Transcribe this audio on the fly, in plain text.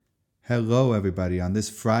Hello, everybody. On this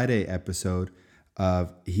Friday episode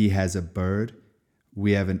of He Has a Bird,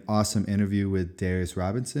 we have an awesome interview with Darius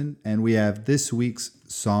Robinson, and we have this week's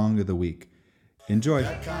Song of the Week. Enjoy.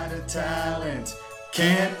 That kind of talent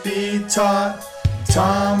can't be taught.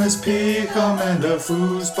 Thomas Peacham the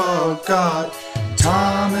foosball god.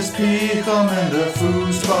 Thomas Peacham the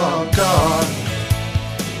foosball god.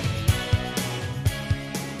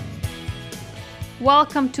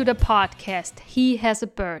 Welcome to the podcast He Has a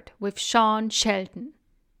Bird with Sean Sheldon.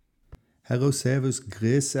 Hello, servus,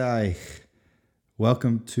 grüß euch.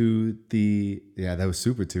 Welcome to the... Yeah, that was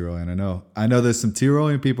super Tyrolean, I know. I know there's some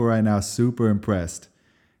Tyrolean people right now super impressed,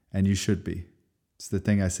 and you should be. It's the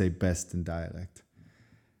thing I say best in dialect.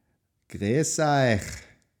 Grüß euch.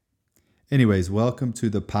 Anyways, welcome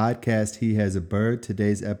to the podcast He Has a Bird.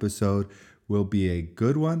 Today's episode will be a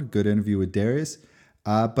good one, good interview with Darius.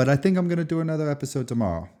 But I think I'm going to do another episode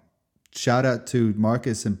tomorrow. Shout out to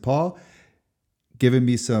Marcus and Paul giving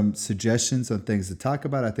me some suggestions on things to talk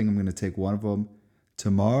about. I think I'm going to take one of them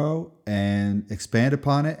tomorrow and expand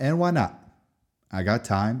upon it. And why not? I got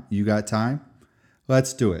time. You got time.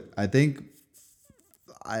 Let's do it. I think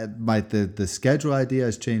the schedule idea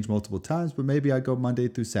has changed multiple times, but maybe I go Monday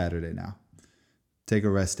through Saturday now. Take a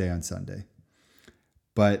rest day on Sunday.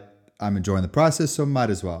 But I'm enjoying the process, so might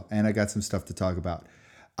as well. And I got some stuff to talk about.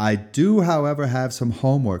 I do, however, have some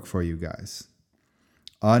homework for you guys.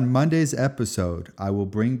 On Monday's episode, I will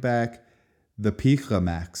bring back the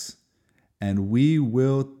Peachlamax, and we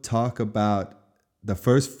will talk about the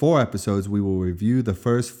first 4 episodes. We will review the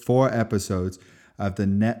first 4 episodes of the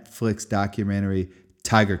Netflix documentary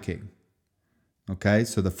Tiger King. Okay,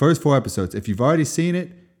 so the first 4 episodes. If you've already seen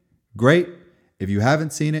it, great. If you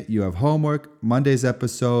haven't seen it, you have homework. Monday's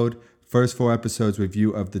episode, first 4 episodes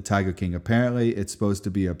review of the Tiger King. Apparently, it's supposed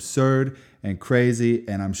to be absurd and crazy,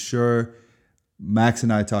 and I'm sure Max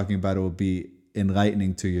and I talking about it will be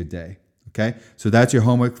enlightening to your day. Okay? So that's your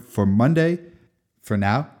homework for Monday. For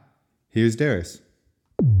now, here's Darius.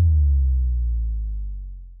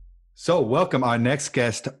 So welcome. Our next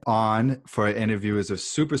guest on for an interview is a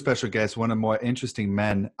super special guest, one of the more interesting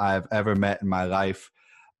men I've ever met in my life.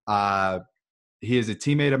 He is a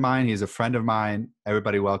teammate of mine. He is a friend of mine.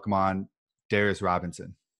 Everybody welcome on Darius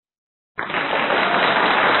Robinson.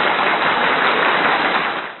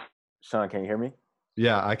 Sean, can you hear me?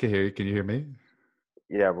 Yeah, I can hear you. Can you hear me?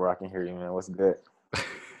 Yeah, bro, I can hear you, man. What's good?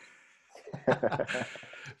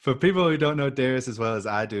 For people who don't know Darius as well as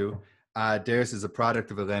I do, Darius is a product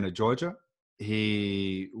of Atlanta, Georgia.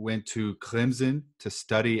 He went to Clemson to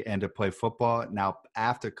study and to play football. Now,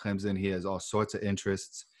 after Clemson, he has all sorts of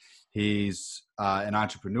interests. He's an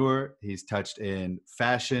entrepreneur. He's touched in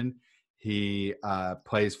fashion. He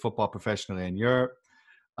plays football professionally in Europe.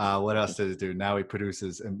 What else does he do? Now he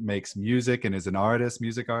produces and makes music and is an artist,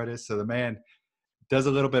 music artist. So the man does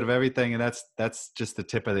a little bit of everything, and that's just the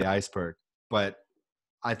tip of the iceberg. But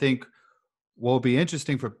I think what will be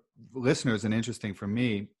interesting for listeners and interesting for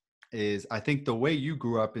me is I think the way you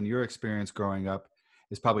grew up and your experience growing up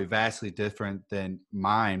is probably vastly different than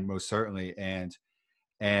mine, most certainly. And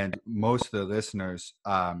most of the listeners,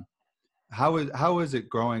 how is it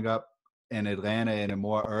growing up in Atlanta in a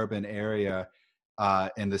more urban area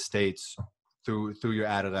in the States through your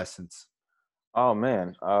adolescence? Oh,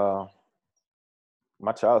 man.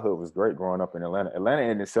 My childhood was great growing up in Atlanta. Atlanta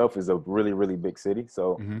in itself is a really, really big city.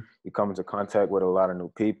 So you come into contact with a lot of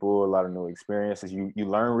new people, a lot of new experiences. You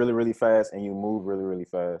learn really, really fast, and you move really, really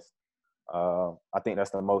fast. I think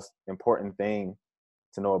that's the most important thing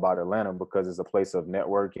to know about Atlanta, because it's a place of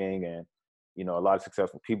networking, and a lot of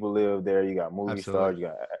successful people live there. You got movie stars,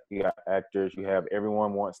 you got actors, you have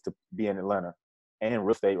everyone wants to be in Atlanta. And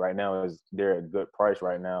real estate right now is they're at a good price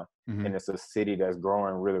right now, and it's a city that's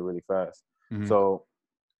growing really, really fast. So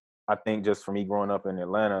I think just for me growing up in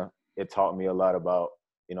Atlanta, it taught me a lot about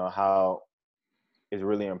how it's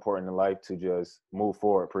really important in life to just move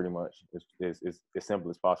forward. Pretty much, it's as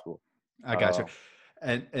simple as possible. I got you.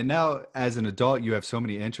 And now as an adult, you have so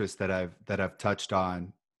many interests that I've touched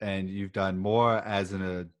on, and you've done more as an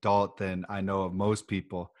adult than I know of most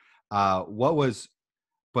people. But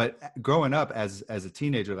growing up as a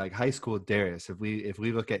teenager, like high school Darius, if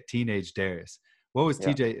we look at teenage Darius, what was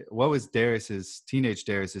teenage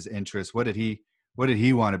Darius's interest? What did he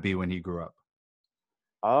want to be when he grew up?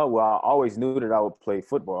 Well, I always knew that I would play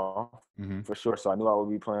football for sure. So I knew I would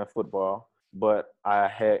be playing football. But I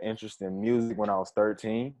had interest in music when I was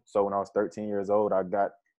 13. So when I was 13 years old, I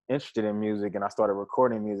got interested in music, and I started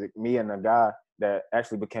recording music. Me and a guy that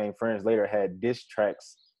actually became friends later had diss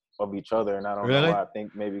tracks of each other, and I don't know why. I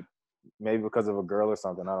think maybe because of a girl or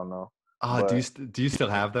something. I don't know. Do you still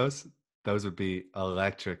have those? Those would be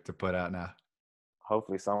electric to put out now.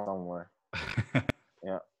 Hopefully somewhere.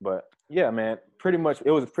 Yeah, but yeah, man,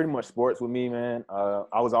 it was pretty much sports with me, man.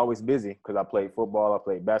 I was always busy because I played football, I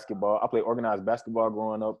played basketball, I played organized basketball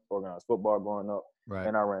growing up, organized football growing up, Right.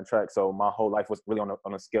 and I ran track. So my whole life was really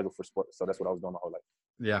on a schedule for sports. So that's what I was doing my whole life.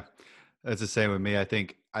 Yeah, that's the same with me. I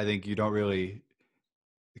think you don't really.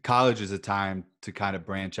 College is a time to kind of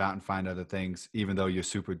branch out and find other things, even though you're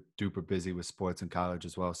super duper busy with sports in college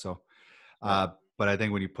as well. So, Yeah. but I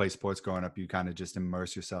think when you play sports growing up, you kind of just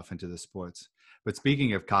immerse yourself into the sports. But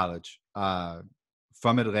speaking of college,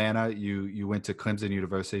 from Atlanta, you went to Clemson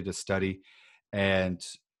University to study and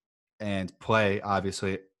play,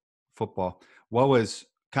 obviously, football. What was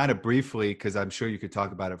kind of briefly, because I'm sure you could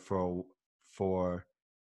talk about it for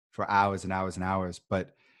hours and hours and hours,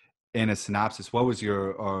 but in a synopsis, what was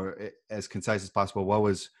your, or as concise as possible, what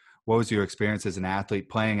was your experience as an athlete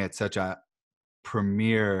playing at such a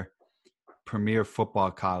premier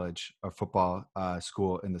football college or football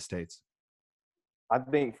school in the States? I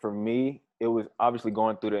think for me, it was obviously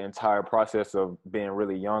going through the entire process of being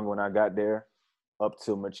really young when I got there, up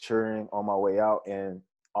to maturing on my way out, and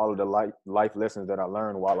all of the life lessons that I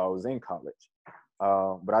learned while I was in college.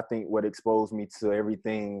 But I think what exposed me to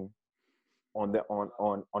everything on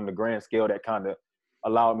the grand scale that kind of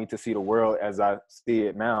allowed me to see the world as I see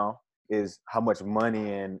it now is how much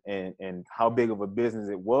money and how big of a business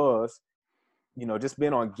it was. You know, just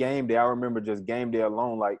being on game day. I remember just game day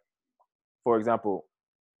alone, like, for example,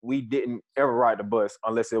 we didn't ever ride the bus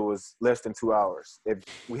unless it was less than 2 hours. If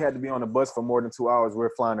we had to be on the bus for more than 2 hours, we're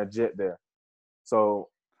flying a jet there. So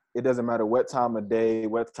it doesn't matter what time of day,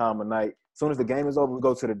 what time of night. As soon as the game is over, we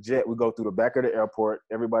go to the jet. We go through the back of the airport.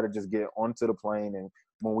 Everybody just get onto the plane, and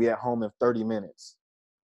when we at home in 30 minutes.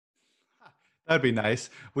 That'd be nice.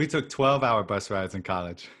 We took 12-hour bus rides in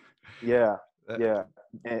college. Yeah, yeah.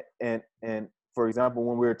 And for example,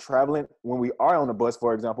 when we're traveling, when we are on the bus,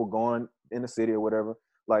 for example, going in the city or whatever,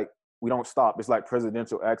 like, we don't stop. It's like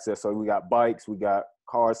presidential access. So we got bikes, we got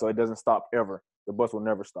cars, so it doesn't stop ever. The bus will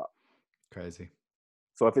never stop. Crazy.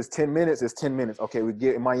 So if it's 10 minutes, it's 10 minutes. Okay, we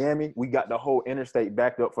get in Miami, we got the whole interstate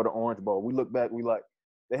backed up for the Orange Bowl. We look back, we like,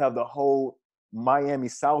 they have the whole Miami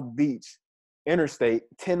South Beach interstate,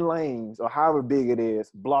 10 lanes or however big it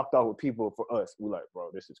is, blocked off with people for us. We like,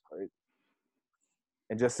 bro, this is crazy.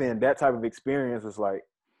 And just seeing that type of experience was like,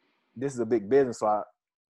 this is a big business. So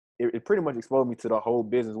it pretty much exposed me to the whole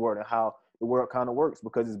business world and how the world kind of works,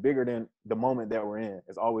 because it's bigger than the moment that we're in.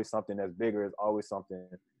 It's always something that's bigger. It's always something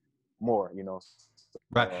more, you know.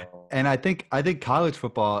 Right. And I think college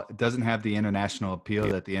football doesn't have the international appeal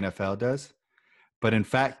that the NFL does. But in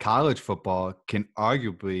fact, college football can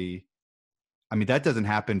arguably, I mean, that doesn't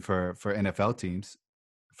happen for NFL teams,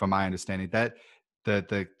 from my understanding. That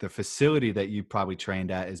the facility that you probably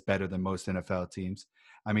trained at is better than most NFL teams.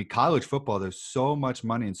 I mean, college football, there's so much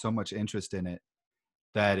money and so much interest in it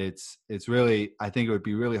that it's really, I think it would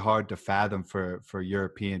be really hard to fathom for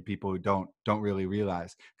European people who don't really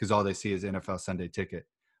realize, because all they see is NFL Sunday Ticket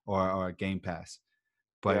or a Game Pass.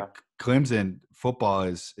 But Yeah. Clemson football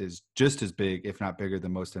is just as big, if not bigger,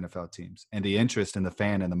 than most NFL teams, and the interest and the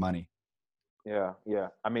fan and the money. Yeah, yeah.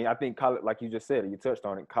 I mean, I think college, like you just said, you touched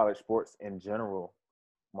on it, college sports in general.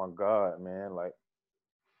 My God, man, like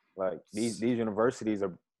these universities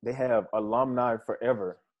they have alumni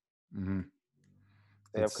forever. Mm-hmm.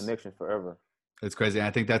 They have connections forever. It's crazy. And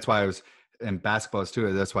I think that's why it was, and basketball is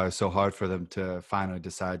too. That's why it was so hard for them to finally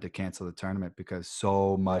decide to cancel the tournament, because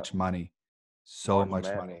so much money, so much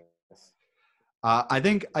money. I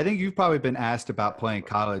think you've probably been asked about playing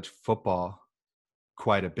college football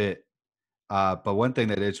quite a bit. But one thing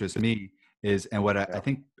that interests me is, and what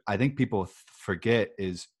I think people forget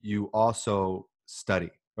is, you also study,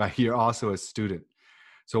 right? You're also a student.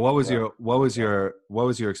 So what was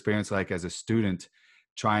your experience like as a student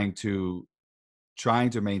trying to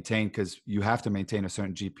maintain, because you have to maintain a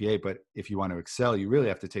certain GPA, but if you want to excel, you really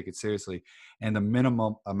have to take it seriously, and the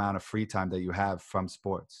minimum amount of free time that you have from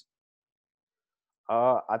sports?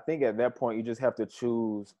 I think at that point you just have to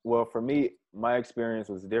choose. Well, for me, my experience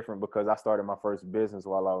was different because I started my first business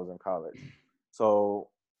while I was in college. So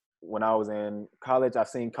when I was in college, I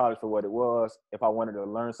seen college for what it was. If I wanted to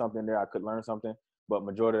learn something there, I could learn something. But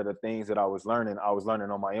majority of the things that I was learning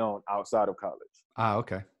on my own outside of college. Ah,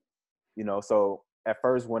 okay. You know, so at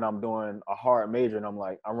first when I'm doing a hard major and I'm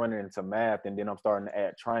running into math, and then I'm starting to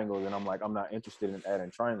add triangles, and I'm like, I'm not interested in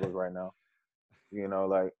adding triangles right now. You know,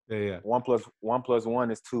 like, Yeah. 1 +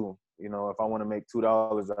 1 is 2. You know, if I want to make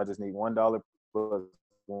 $2, I just need $1 plus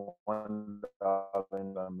 $1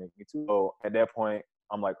 and make me 2. So at that point,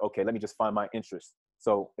 I'm like, okay, let me just find my interest.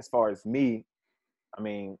 So as far as me, I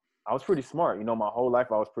mean, I was pretty smart. You know, my whole life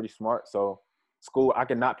I was pretty smart. So school, I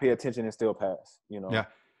could not pay attention and still pass. You know. Yeah.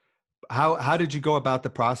 How did you go about the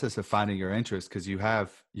process of finding your interest? Because you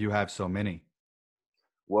have so many.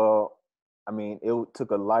 Well, I mean, it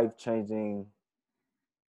took a life-changing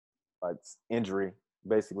like injury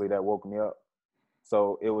basically that woke me up.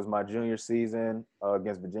 So it was my junior season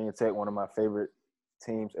against Virginia Tech, one of my favorite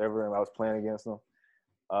teams ever, and I was playing against them.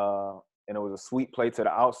 And it was a sweep play to the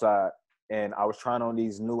outside, and I was trying on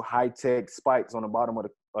these new high-tech spikes on the bottom of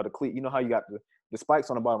the cleat. You know how you got the spikes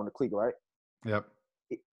on the bottom of the cleat, right? Yep.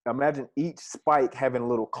 Imagine each spike having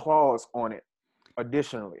little claws on it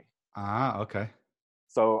additionally. Ah, okay.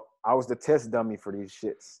 So I was the test dummy for these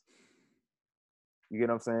shits. You get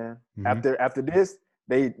what I'm saying? Mm-hmm. After this,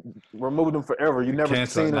 they removed them forever. You never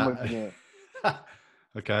Cancel seen them not. again.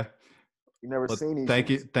 Okay. You never Well, seen these thank shits.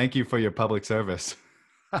 you. Thank you for your public service.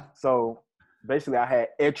 So basically, I had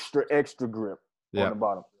extra grip on the Yeah.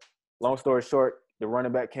 bottom. Long story short, the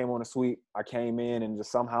running back came on a sweep. I came in and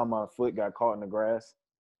just somehow my foot got caught in the grass,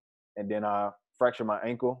 and then I fractured my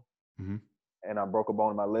ankle, Mm-hmm. and I broke a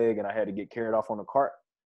bone in my leg, and I had to get carried off on the cart.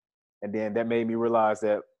 And then that made me realize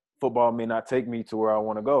that football may not take me to where I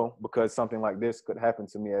want to go because something like this could happen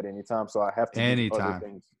to me at any time. So I have to do other Anytime.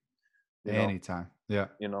 things, you know, Anytime. Yeah.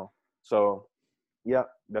 So yeah,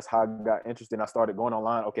 that's how I got interested. I started going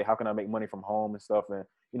online. Okay, how can I make money from home and stuff? And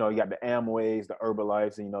you got the Amways, the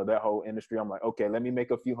Herbalife, and that whole industry. I'm like, okay, let me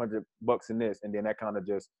make a few $100 in this, and then that kind of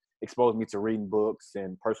just exposed me to reading books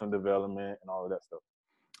and personal development and all of that stuff.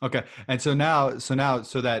 Okay. And so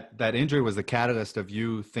that injury was the catalyst of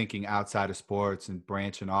you thinking outside of sports and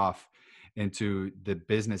branching off into the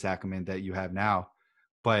business acumen that you have now.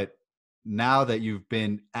 But now that you've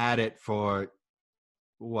been at it for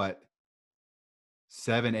what,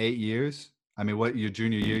 7, 8 years? I mean, what, your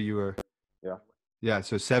junior year you were? Yeah. Yeah.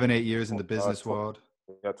 So 7, 8 years in the business world.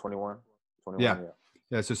 Yeah, 21. Yeah. Yeah.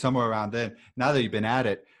 Yeah. So somewhere around then, now that you've been at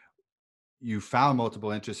it, you found multiple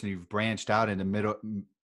interests and you've branched out into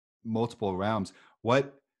multiple realms.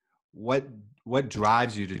 What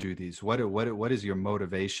drives you to do these? What is your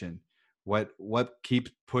motivation? What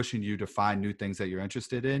keeps pushing you to find new things that you're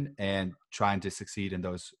interested in and trying to succeed in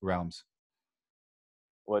those realms?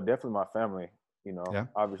 Well, definitely my family. Yeah.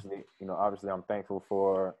 Obviously, I'm thankful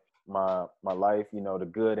for my life. The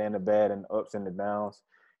good and the bad and the ups and the downs.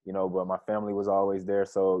 But my family was always there.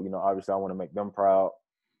 So obviously, I want to make them proud,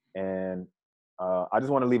 and I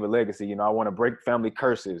just want to leave a legacy. I want to break family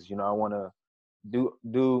curses. I want to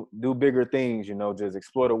do bigger things. Just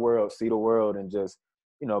explore the world, see the world, and just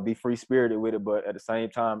be free spirited with it. But at the same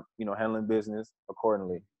time, handling business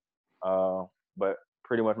accordingly. But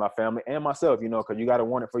pretty much my family and myself, because you got to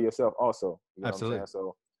want it for yourself also. You know Absolutely. what I'm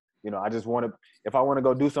saying? So, I just want to, if I want to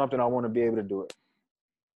go do something, I want to be able to do it.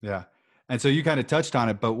 Yeah. And so you kind of touched on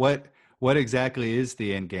it, but what exactly is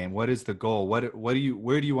the end game? What is the goal? Where do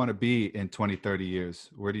you want to be in 20, 30 years?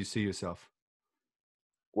 Where do you see yourself?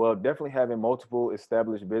 Well, definitely having multiple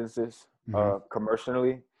established businesses, Mm-hmm.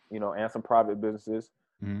 commercially, and some private businesses.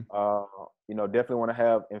 Mm-hmm. Definitely want to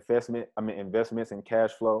have investments and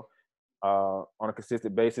cash flow on a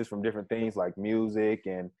consistent basis from different things like music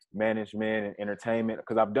and management and entertainment.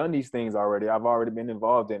 Because I've done these things already. I've already been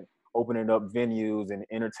involved in opening up venues and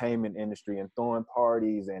entertainment industry and throwing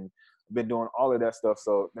parties and been doing all of that stuff.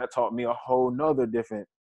 So that taught me a whole nother different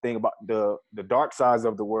thing about the dark sides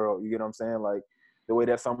of the world. You get what I'm saying? Like the way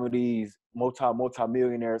that some of these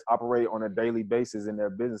multi-millionaires operate on a daily basis in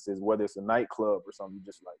their businesses, whether it's a nightclub or something.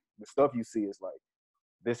 Just like the stuff you see is like,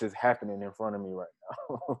 this is happening in front of me right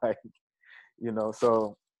now. Like,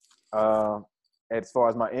 so as far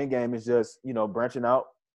as my end game is just, branching out.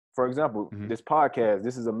 For example, Mm-hmm. this podcast,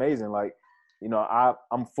 this is amazing. Like,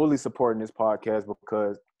 I'm fully supporting this podcast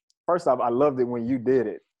because first off, I loved it when you did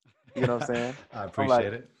it. You know what I'm saying? I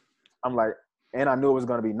appreciate it. I'm like, and I knew it was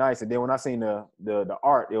going to be nice. And then when I seen the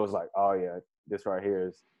art, it was like, oh yeah, this right here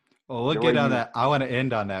is. Well, we'll get on that. I want to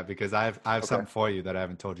end on that because I have something for you that I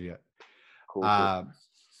haven't told you yet. Cool.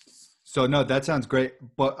 So no, that sounds great.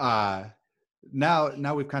 But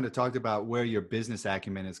now we've kind of talked about where your business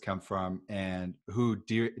acumen has come from and who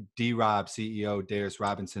D-Rob CEO Darius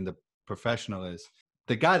Robinson, the professional, is.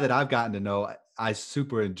 The guy that I've gotten to know, I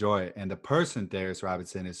super enjoy, and the person Darius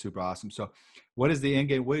Robinson is super awesome. So what is the end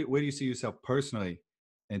game? Where do you see yourself personally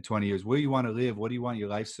in 20 years? Where do you want to live? What do you want your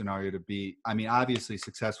life scenario to be? I mean, obviously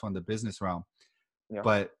successful in the business realm, Yeah.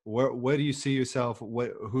 but where do you see yourself?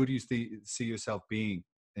 Who do you see yourself being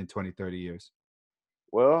in 20, 30 years?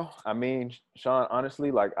 Well, I mean, Sean,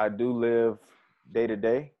 honestly, like I do live day to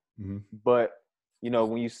day, Mm-hmm. but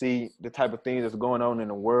when you see the type of things that's going on in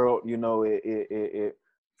the world, it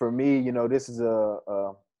for me, this is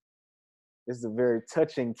it's a very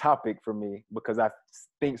touching topic for me because I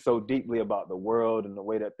think so deeply about the world and the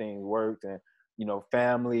way that things work and, you know,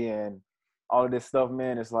 family and all of this stuff,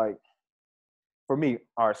 man. It's like, for me,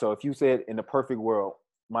 all right, so if you said in the perfect world,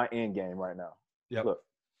 my end game right now, Yep. look,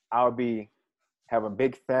 I'll have a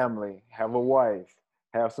big family, have a wife,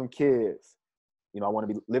 have some kids. You know, I want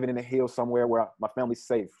to be living in the hills somewhere where my family's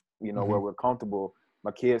safe, you know, where we're comfortable.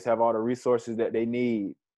 My kids have all the resources that they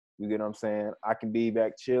need. You get what I'm saying? I can be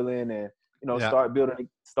back chilling and, you know, start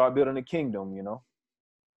building a kingdom, you know.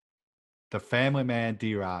 The family man,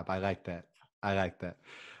 D-Rob. I like that. I like that.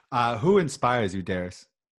 Who inspires you, Darius?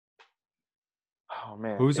 Oh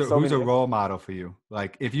man, Who's it's so a many. role model for you?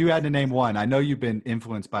 Like, if you had to name one, I know you've been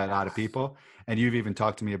influenced by a lot of people, and you've even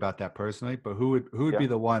talked to me about that personally. But who would be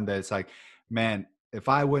the one that's like, man, if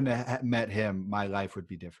I wouldn't have met him, my life would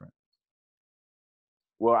be different?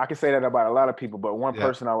 Well, I can say that about a lot of people, but one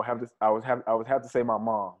person I would have to say my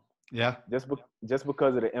mom. Yeah. Just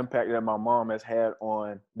because of the impact that my mom has had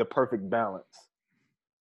on the perfect balance.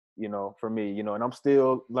 You know, for me, you know, and I'm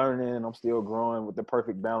still learning, I'm still growing with the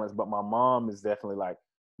perfect balance, but my mom is definitely like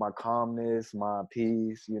my calmness, my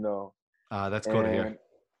peace, you know. That's cool to hear.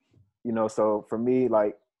 You know, so for me,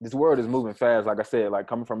 like, this world is moving fast. Like I said, like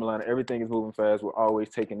coming from Atlanta, everything is moving fast. We're always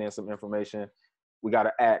taking in some information. We got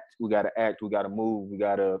to act, we got to move, we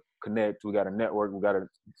got to connect, we got to network, we got to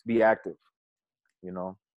be active, you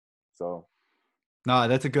know. So. No,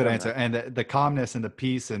 that's a good answer. Man. And the calmness and the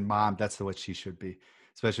peace and mom, that's what she should be.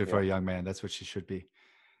 Especially for a young man, that's what she should be.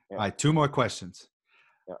 Yeah. All right, 2 more questions.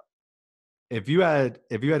 Yeah. If you had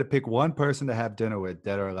to pick one person to have dinner with,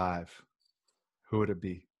 dead or alive, who would it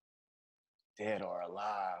be? Dead or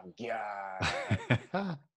alive?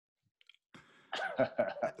 God.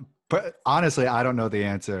 But honestly, I don't know the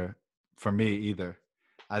answer for me either.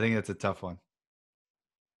 I think it's a tough one.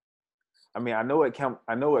 I mean, I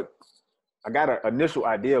got an initial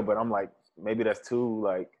idea, but I'm like, maybe that's too,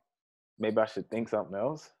 like, maybe I should think something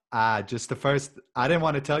else. Just the first. I didn't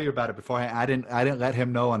want to tell you about it beforehand. I didn't let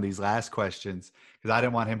him know on these last questions because I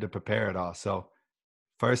didn't want him to prepare it all. So,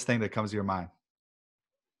 first thing that comes to your mind.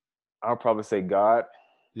 I'll probably say God.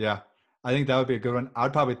 Yeah, I think that would be a good one.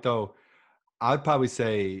 I'd probably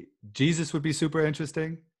say Jesus would be super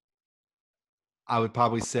interesting. I would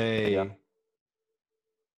probably say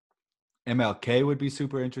MLK would be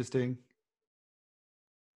super interesting.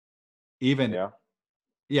 Even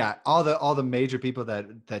all the major people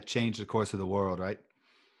that changed the course of the world, right?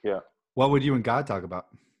 Yeah. What would you and God talk about?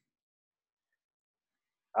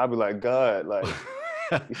 I'd be like, God, like,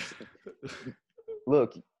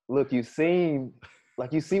 look, you see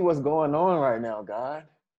what's going on right now, God.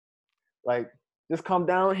 Like, just come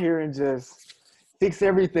down here and just fix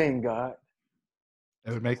everything, God.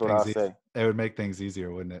 It would make things easier. It would make things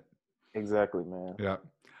easier, wouldn't it? Exactly, man. Yeah.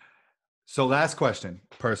 So last question,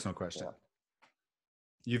 personal question. Yeah.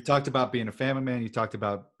 You've talked about being a family man. You talked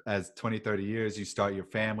about as 20, 30 years, you start your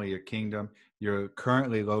family, your kingdom. You're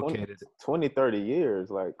currently located 20, 30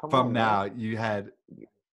 years. Like, come from on, now, man. you have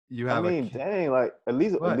dang, like at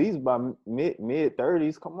least by mid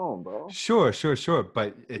 30s. Come on, bro. Sure.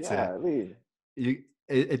 But it's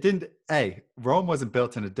it didn't. Hey, Rome wasn't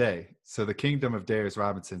built in a day, so the kingdom of Darius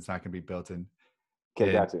Robinson's not going to be built in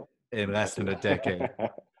less than a decade.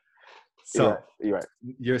 So you're right.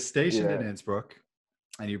 You're stationed in Innsbruck,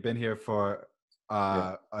 and you've been here for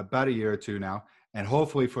about a year or two now, and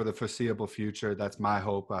hopefully for the foreseeable future. That's my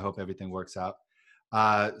hope. I hope everything works out.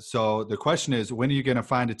 So the question is, when are you going to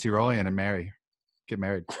find a Tyrolean and get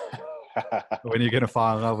married? When are you going to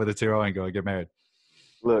fall in love with a Tyrolean and go and get married?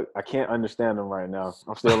 Look, I can't understand them right now.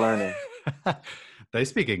 I'm still learning. They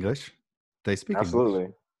speak English. Absolutely.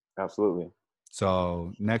 English. Absolutely.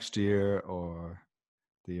 So next year or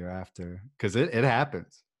the year after, because it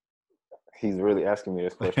happens. He's really asking me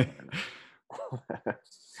this question.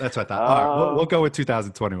 That's what I thought. All right, we'll go with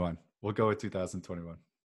 2021.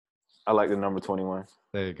 I like the number 21.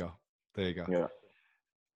 There you go. Yeah.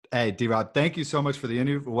 Hey, D-Rob, thank you so much for the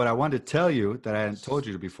interview. What I wanted to tell you that I hadn't told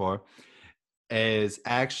you before is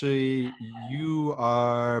actually you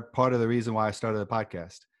are part of the reason why I started the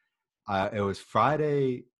podcast. It was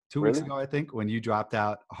Friday 2 weeks ago, I think, when you dropped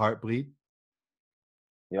out Heartbleed.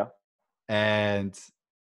 Yeah. And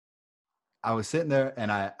I was sitting there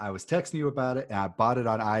and I was texting you about it, and I bought it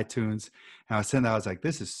on iTunes, and I was sitting there, I was like,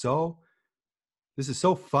 this is so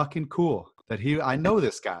fucking cool that I know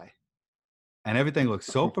this guy, and everything looks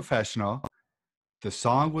so professional. The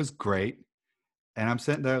song was great. And I'm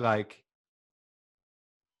sitting there like,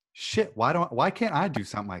 shit, why can't I do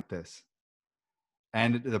something like this?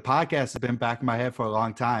 And the podcast has been back in my head for a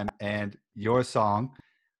long time, and your song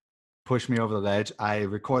pushed me over the ledge. I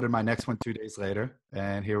recorded my next one 2 days later,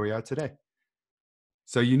 and here we are today.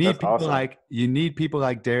 So you need people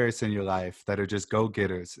like Darius in your life that are just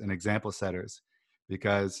go-getters and example setters,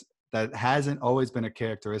 because that hasn't always been a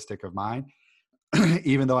characteristic of mine,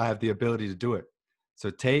 even though I have the ability to do it. So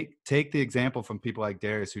take the example from people like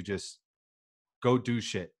Darius who just go do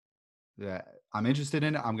shit. Yeah, I'm interested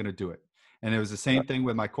in it, I'm going to do it. And it was the same thing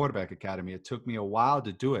with my quarterback academy. It took me a while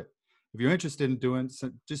to do it. If you're interested in doing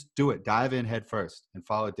so, just do it. Dive in head first and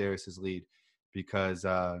follow Darius's lead, because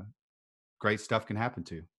great stuff can happen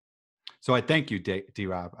to you. So I thank you,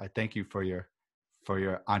 D-Rob. I thank you for your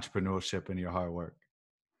entrepreneurship and your hard work.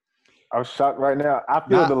 I'm shocked right now. I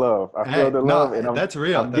feel the love. I feel the love, and that's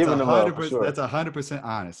real. I'm giving the love for sure. That's 100%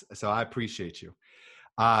 honest. So I appreciate you.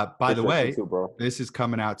 By the way, too, this is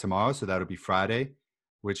coming out tomorrow, so that'll be Friday,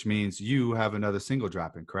 which means you have another single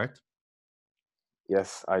dropping, correct?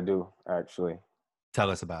 Yes, I do, actually. Tell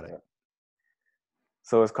us about it.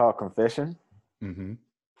 So it's called Confession. Mm-hmm.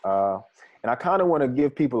 And I kind of want to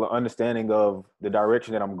give people an understanding of the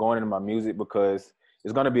direction that I'm going in my music, because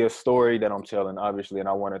it's going to be a story that I'm telling, obviously, and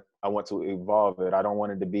I want to evolve it. I don't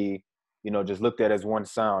want it to be, just looked at as one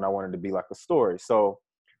sound. I want it to be like a story. So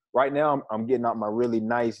right now I'm getting out my really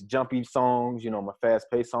nice jumpy songs, my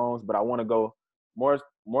fast-paced songs, but I want to go more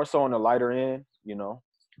so on the lighter end,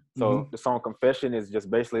 So the song Confession is just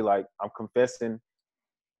basically like I'm confessing.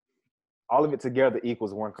 All of it together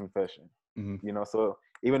equals one confession, So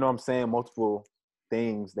even though I'm saying multiple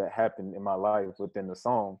things that happened in my life within the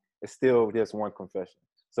song, it's still just one confession.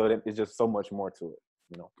 So it's just so much more to it,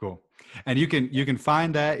 Cool. And you can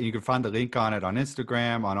find that. You can find the link on it on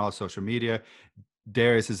Instagram, on all social media.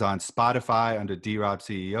 Darius is on Spotify under D-Rob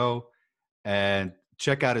CEO, and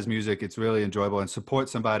check out his music. It's really enjoyable, and support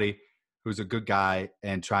somebody who's a good guy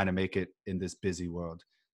and trying to make it in this busy world.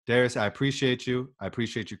 Darius, I appreciate you. I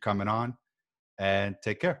appreciate you coming on, and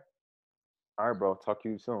take care. All right, bro. Talk to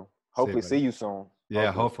you soon. Hopefully see you soon.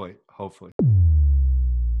 Yeah, hopefully.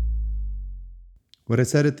 What I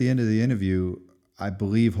said at the end of the interview, I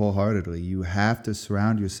believe wholeheartedly. You have to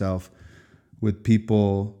surround yourself with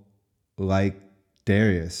people like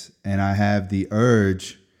Darius. And I have the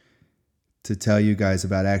urge to tell you guys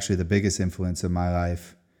about actually the biggest influence of my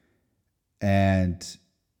life. And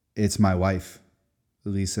it's my wife,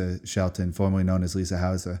 Lisa Shelton, formerly known as Lisa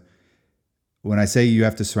Hauser. When I say you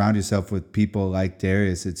have to surround yourself with people like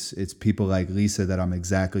Darius, it's people like Lisa that I'm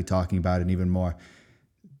exactly talking about, and even more.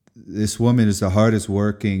 This woman is the hardest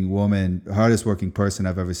working person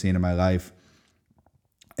I've ever seen in my life.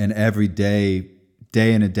 And every day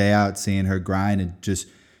in and day out, seeing her grind, and just,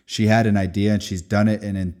 she had an idea and she's done it.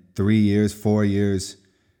 And in 4 years,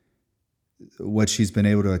 what she's been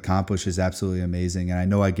able to accomplish is absolutely amazing. And I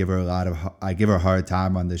know I give her a hard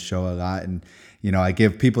time on this show a lot. And, I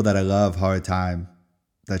give people that I love hard time.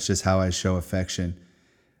 That's just how I show affection.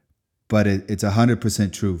 But it's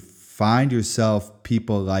 100% true. Find yourself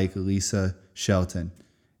people like Lisa Shelton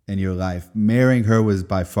in your life. Marrying her was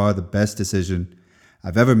by far the best decision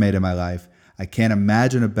I've ever made in my life. I can't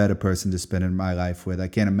imagine a better person to spend in my life with. I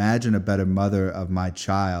can't imagine a better mother of my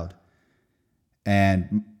child.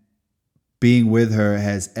 And being with her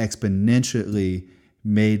has exponentially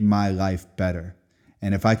made my life better.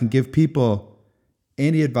 And if I can give people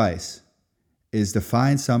any advice, is to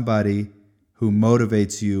find somebody who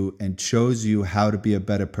motivates you and shows you how to be a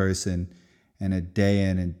better person in a day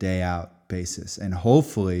in and day out basis. And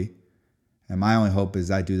hopefully, and my only hope is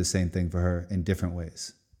I do the same thing for her in different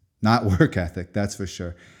ways. Not work ethic, that's for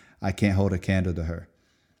sure. I can't hold a candle to her.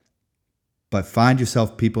 But find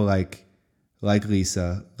yourself people like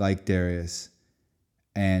Lisa, like Darius,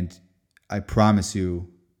 and I promise you,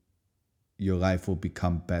 your life will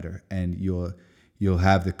become better, and you'll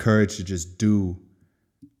have the courage to just do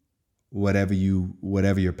whatever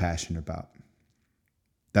you're passionate about.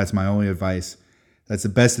 That's my only advice. That's the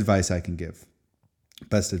best advice I can give.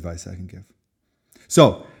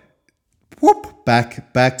 So,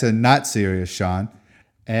 back to not serious, Sean.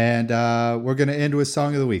 And we're going to end with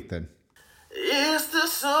Song of the Week then. It's the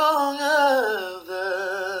Song of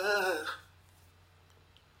the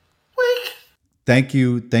Week. Thank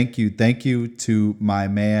you to my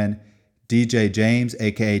man, DJ James,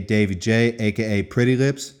 a.k.a. Davey J, a.k.a. Pretty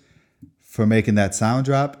Lips, for making that sound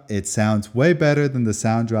drop. It sounds way better than the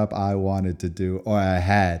sound drop I wanted to do, or I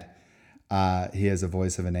had. He has a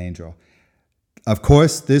voice of an angel. Of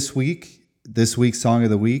course, this week's Song of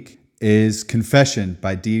the Week is Confession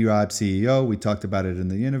by D-Rob CEO. We talked about it in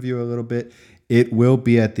the interview a little bit. It will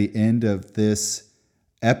be at the end of this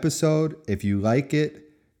episode. If you like it,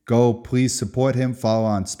 go please support him. Follow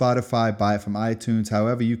on Spotify, buy it from iTunes,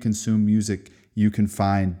 however you consume music you can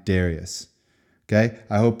find Darius. Okay,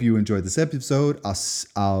 I hope you enjoyed this episode.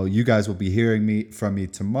 You guys will be hearing from me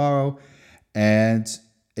tomorrow. And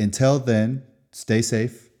until then, stay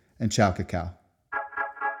safe and ciao, cacao.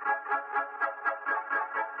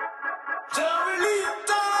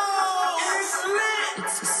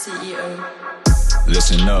 It's the CEO.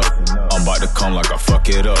 Listen up, I'm about to come like I fuck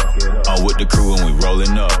it up. I'm with the crew and we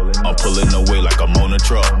rolling up. I'm pulling away like I'm on a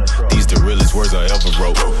truck. These the realest words I ever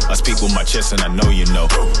wrote. I speak with my chest and I know you know.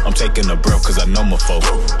 I'm taking a breath cause I know my foe.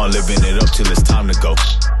 I'm living it up till it's time to go.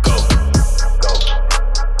 Go.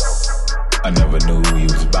 I never knew he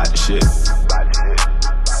was about the shit.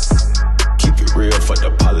 Keep it real, fuck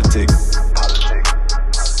the politics.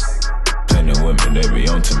 Plenty of women, they be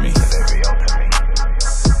on to me.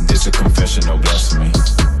 This a confession, no blasphemy.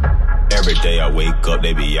 Every day I wake up,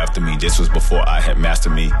 they be after me. This was before I had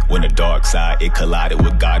mastered me. When the dark side, it collided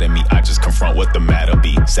with God in me. I just confront what the matter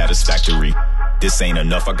be. Satisfactory. This ain't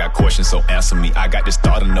enough, I got questions, so answer me. I got this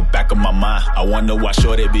thought in the back of my mind. I wonder why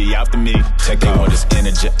sure they be after me. They want this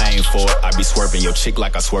energy, aim for it. I be swerving your chick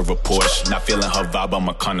like I swerve a Porsche. Not feeling her vibe, I'm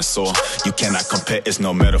a connoisseur. You cannot compare, it's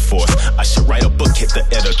no metaphors. I should write a book, hit the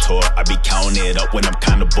editor. I be counting it up when I'm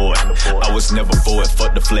kinda bored. I was never for it,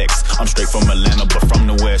 fuck the flex. I'm straight from Atlanta, but from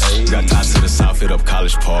the west. Got ties to the south, hit up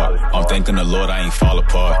College Park. I'm thanking the Lord I ain't fall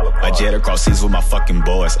apart. I jet across seas with my fucking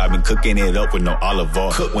boys. I been cooking it up with no olive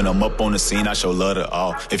oil. Cook when I'm up on the scene, I show love to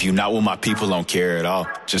all. If you not with my people, don't care at all.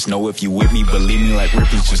 Just know if you with me, believe me like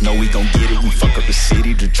Ripley. Just know we gon' get it. We fuck up the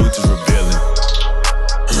city, the truth is revealing.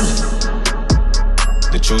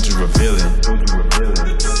 The truth is revealing.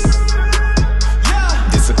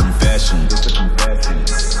 This a confession.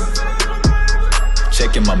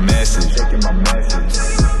 Checking my message.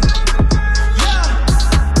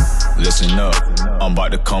 Listen up, I'm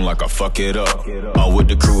about to come like I fuck it up. I'm with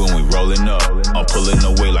the crew and we rolling up. I'm pulling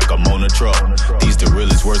away like I'm on a truck. These the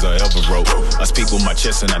realest words I ever wrote. I speak with my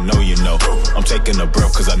chest and I know you know. I'm taking a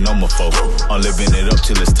breath cause I know my foe. I'm living it up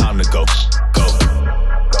till it's time to go. Go.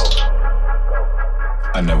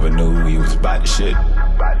 I never knew he was about the shit.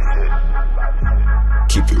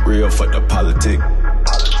 Keep it real, fuck the politics.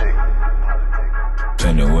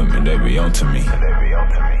 Plenty of women, they be on to me.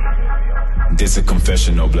 This a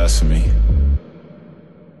confession, no blasphemy.